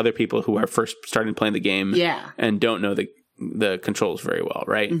bunch of other people who are first starting playing the game and don't know the controls very well,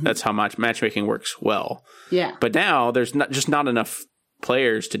 right? Mm-hmm. That's how matchmaking works well. Yeah. But now there's not enough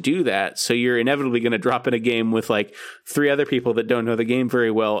players to do that, so you're inevitably going to drop in a game with like 3 other people that don't know the game very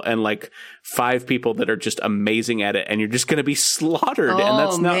well and like 5 people that are just amazing at it, and you're just going to be slaughtered.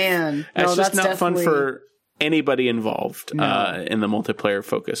 And that's not fun for anybody involved in the multiplayer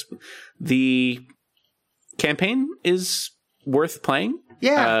focus. The campaign is worth playing,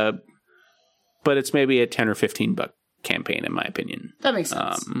 but it's maybe a $10 or $15 campaign in my opinion. That makes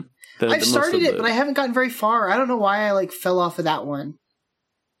sense. I've started it, but I haven't gotten very far. I don't know why I fell off of that one.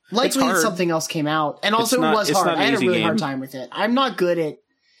 Likely something else came out, and also it was hard. I had a really hard time with it. I'm not good at.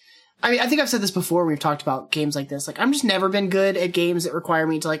 I think I've said this before. We've talked about games like this. Like, I'm just never been good at games that require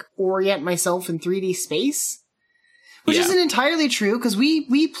me to like orient myself in 3D space, which isn't entirely true because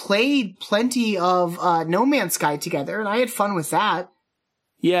we played plenty of No Man's Sky together, and I had fun with that.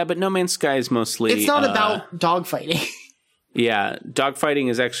 Yeah, but No Man's Sky is mostly... It's not about dogfighting. Yeah, dogfighting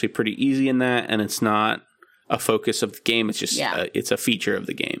is actually pretty easy in that, and it's not a focus of the game. It's just it's a feature of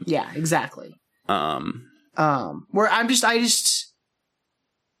the game. Yeah, exactly. Where I just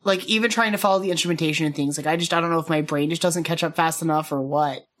like even trying to follow the instrumentation and things, like I don't know if my brain just doesn't catch up fast enough or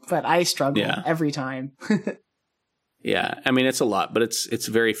what, but I struggle every time. Yeah, I mean, it's a lot, but it's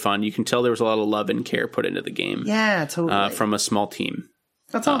very fun. You can tell there was a lot of love and care put into the game. Yeah, totally. From a small team.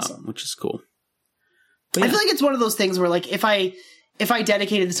 That's awesome. Which is cool. I feel like it's one of those things where, like, if I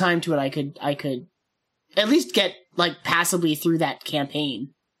dedicated the time to it, I could at least get like passably through that campaign.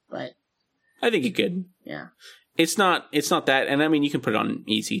 But I think you could. Yeah. It's not that, and I mean, you can put it on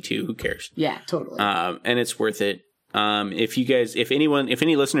easy too. Who cares? Yeah, totally. And it's worth it. If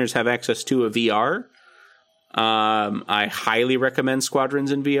any listeners have access to a VR, I highly recommend Squadrons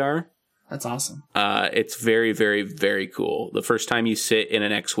in VR. That's awesome. It's very, very, very cool. The first time you sit in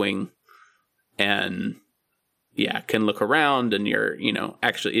an X-Wing and can look around and you're,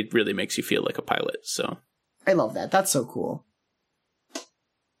 actually it really makes you feel like a pilot. So I love that. That's so cool.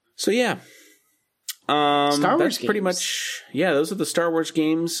 So yeah. Star Wars that's games. Pretty much, those are the Star Wars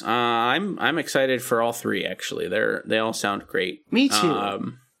games. I'm excited for all 3 actually. They all sound great. Me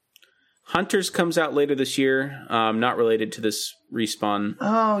too. Hunters comes out later this year, not related to this Respawn.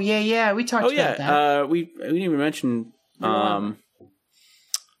 Oh, yeah. We talked about that. We didn't even mention that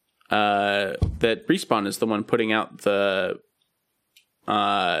Respawn is the one putting out the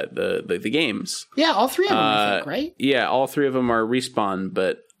games. Yeah, all 3 of them, I think, right? Yeah, all 3 of them are Respawn,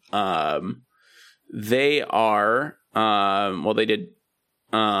 but they are... they did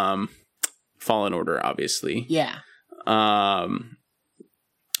Fallen Order, obviously. Yeah.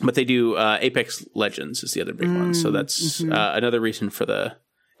 But they do Apex Legends is the other big one. So that's another reason for the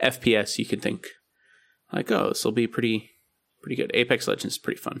FPS. You could think like, this will be pretty good. Apex Legends is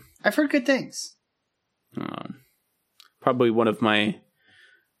pretty fun. I've heard good things. Probably one of my...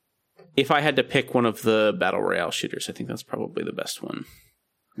 If I had to pick one of the Battle Royale shooters, I think that's probably the best one.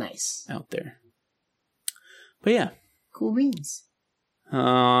 Nice. Out there. But yeah. Cool beans.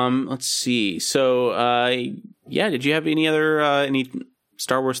 Let's see. So, did you have any other... any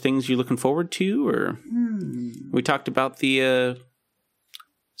Star Wars things you're looking forward to, or we talked about the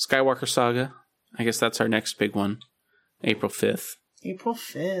Skywalker saga. I guess that's our next big one, April 5th. April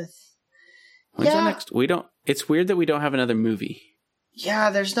 5th. When's our next? We don't. It's weird that we don't have another movie.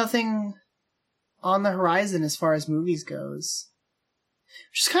 Yeah, there's nothing on the horizon as far as movies goes,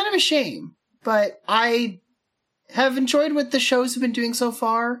 which is kind of a shame. But I have enjoyed what the shows have been doing so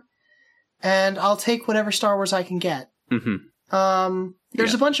far, and I'll take whatever Star Wars I can get. Mm-hmm.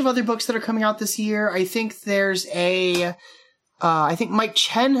 There's a bunch of other books that are coming out this year. I think there's I think Mike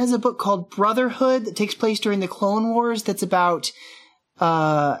Chen has a book called Brotherhood that takes place during the Clone Wars that's about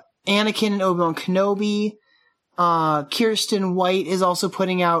Anakin and Obi-Wan Kenobi. Kirsten White is also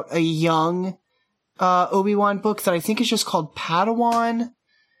putting out a young Obi-Wan book that I think is just called Padawan.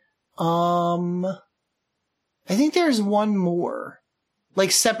 I think there's one more,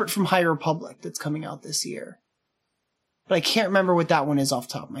 like separate from High Republic, that's coming out this year. But I can't remember what that one is off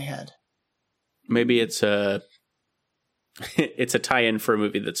the top of my head. Maybe it's a tie-in for a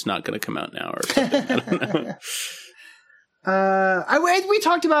movie that's not going to come out now or something. I don't know. We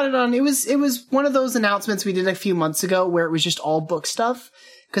talked about it on, it was one of those announcements we did a few months ago where it was just all book stuff.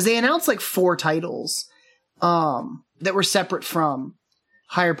 Because they announced like 4 titles that were separate from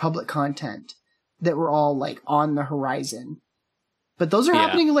High Republic content that were all like on the horizon. But those are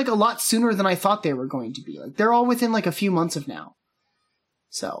happening like a lot sooner than I thought they were going to be. Like they're all within like a few months of now.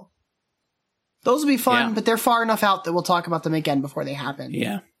 So those will be fun, but they're far enough out that we'll talk about them again before they happen.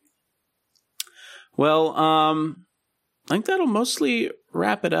 Yeah. Well, I think that'll mostly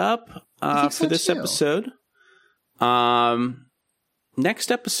wrap it up for this episode.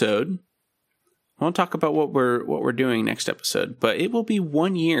 Next episode, I won't talk about what we're doing next episode, but it will be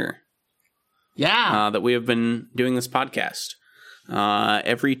 1 year. Yeah. That we have been doing this podcast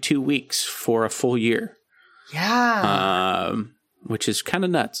every 2 weeks for a full year. Yeah. Which is kind of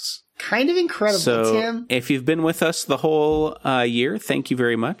nuts. Kind of incredible, so, Tim. If you've been with us the whole year, thank you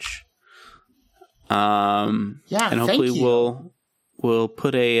very much. And hopefully we'll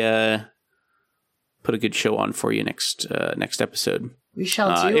put a good show on for you next episode. We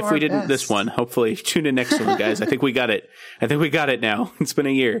shall do if we our didn't best. This one, hopefully tune in next one, guys. I think we got it. Now. It's been a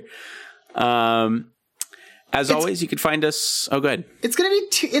year. Always, you can find us. Oh, go ahead. It's gonna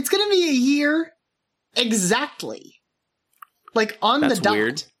be a year exactly, like on the dot.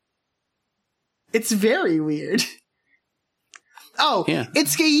 Weird. It's very weird. Oh, yeah.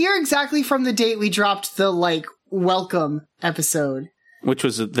 It's a year exactly from the date we dropped the like welcome episode. Which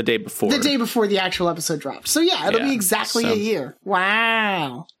was the day before. The day before the actual episode dropped. So yeah, it'll be exactly a year.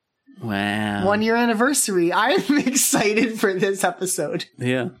 Wow. 1 year anniversary. I'm excited for this episode.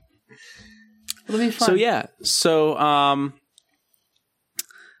 Yeah. It'll be fun. So yeah. So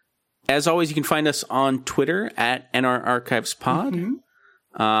as always, you can find us on Twitter at NR Archives Pod.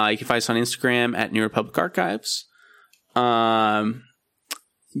 Mm-hmm. You can find us on Instagram at New Republic Archives.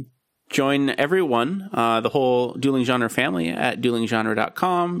 Join everyone, the whole Dueling Genre family at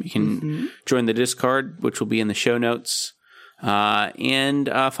duelinggenre.com. You can join the Discord, which will be in the show notes, and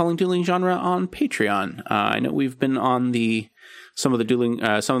following Dueling Genre on Patreon. I know we've been on some of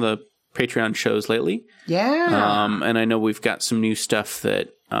the Patreon shows lately. Yeah. And I know we've got some new stuff that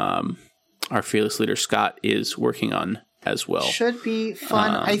our fearless leader Scott is working on as well. Should be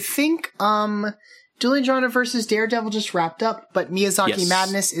fun. I think Dueling Genre versus Daredevil just wrapped up, but Miyazaki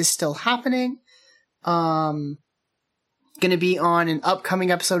Madness is still happening. Going to be on an upcoming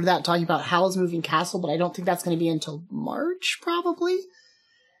episode of that talking about Howl's Moving Castle, but I don't think that's going to be until March, probably.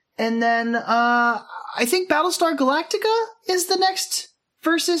 And then I think Battlestar Galactica is the next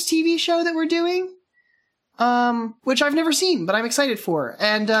versus TV show that we're doing, which I've never seen, but I'm excited for.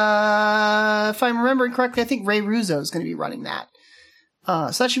 And if I'm remembering correctly, I think Ray Russo is going to be running that.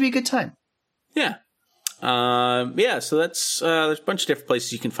 So that should be a good time. Yeah. So that's there's a bunch of different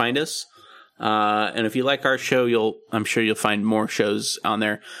places you can find us. And if you like our show, I'm sure you'll find more shows on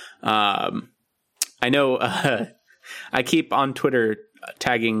there. I know I keep on Twitter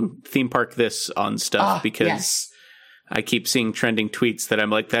tagging Theme Park This on stuff because I keep seeing trending tweets that I'm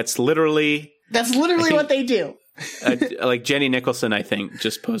like, that's literally what they do. Like Jenny Nicholson, I think,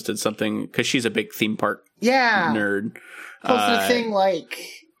 just posted something because she's a big theme park nerd. Posted a thing like...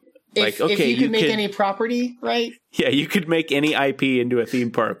 If you could make any property, right? Yeah, you could make any IP into a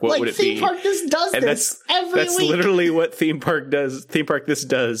theme park. What would it be? Theme Park This does this every week. That's literally what Theme Park This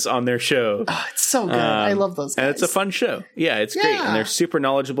does on their show. Oh, it's so good. I love those guys. And it's a fun show. Yeah, it's great. And they're super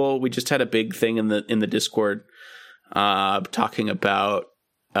knowledgeable. We just had a big thing in the Discord talking about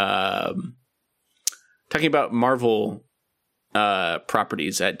Marvel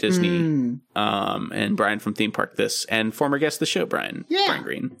properties at Disney, and Brian from Theme Park This, and former guest of the show, Brian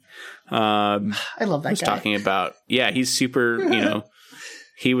Green. I love that was guy. Talking about, he's super,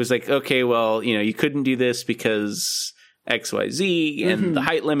 he was like, okay, well, you couldn't do this because XYZ, and the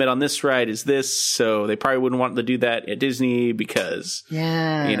height limit on this ride is this, so they probably wouldn't want to do that at Disney because,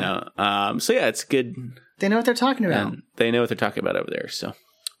 it's good. They know what they're talking about. They know what they're talking about over there, so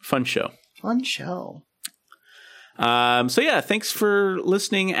fun show. Thanks for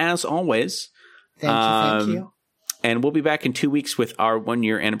listening as always. Thank you. And we'll be back in 2 weeks with our 1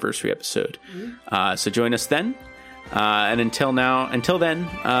 year anniversary episode. So join us then. And until then,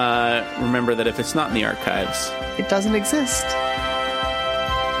 remember that if it's not in the archives, it doesn't exist.